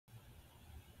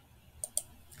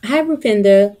Hi,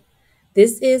 Rupinder.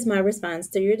 This is my response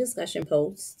to your discussion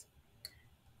post.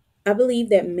 I believe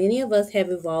that many of us have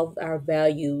evolved our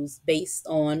values based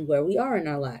on where we are in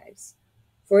our lives.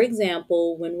 For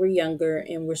example, when we're younger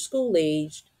and we're school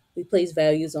aged, we place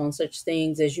values on such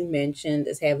things as you mentioned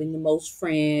as having the most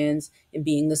friends and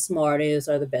being the smartest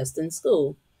or the best in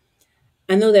school.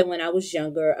 I know that when I was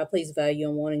younger, I placed value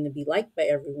on wanting to be liked by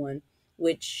everyone,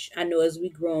 which I know as we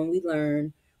grow and we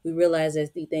learn, we realize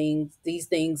that these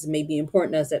things may be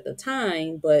important to us at the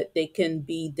time, but they can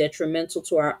be detrimental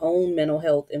to our own mental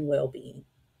health and well-being.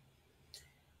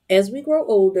 As we grow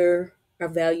older, our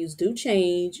values do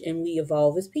change and we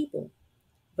evolve as people.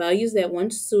 Values that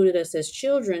once suited us as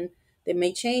children, they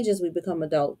may change as we become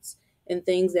adults. And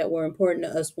things that were important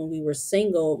to us when we were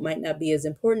single might not be as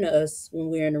important to us when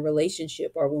we're in a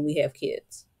relationship or when we have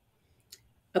kids.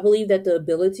 I believe that the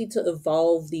ability to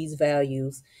evolve these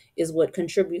values is what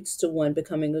contributes to one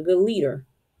becoming a good leader,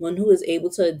 one who is able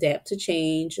to adapt to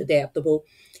change, adaptable,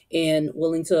 and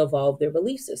willing to evolve their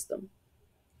belief system.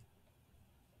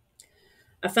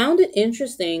 I found it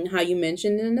interesting how you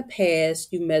mentioned in the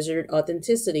past you measured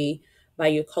authenticity by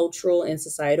your cultural and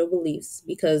societal beliefs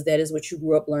because that is what you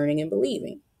grew up learning and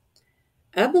believing.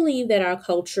 I believe that our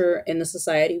culture and the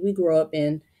society we grow up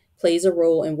in plays a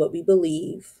role in what we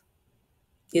believe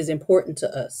is important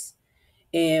to us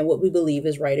and what we believe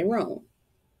is right and wrong.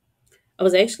 I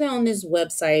was actually on this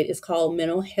website, it's called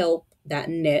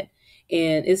mentalhealth.net,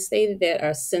 and it stated that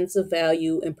our sense of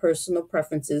value and personal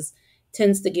preferences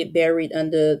tends to get buried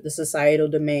under the societal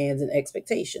demands and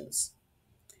expectations.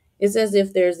 It's as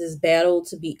if there's this battle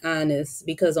to be honest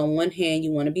because on one hand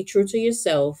you want to be true to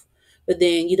yourself, but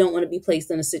then you don't want to be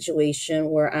placed in a situation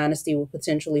where honesty will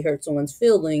potentially hurt someone's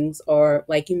feelings or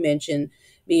like you mentioned,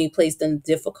 being placed in a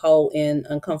difficult and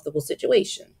uncomfortable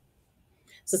situation.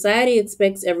 Society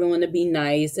expects everyone to be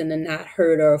nice and to not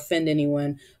hurt or offend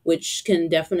anyone, which can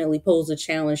definitely pose a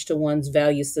challenge to one's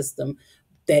value system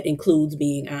that includes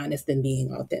being honest and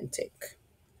being authentic.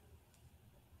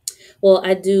 Well,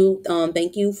 I do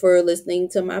thank you for listening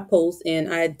to my post,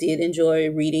 and I did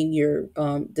enjoy reading your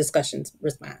discussion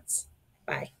response.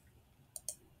 Bye.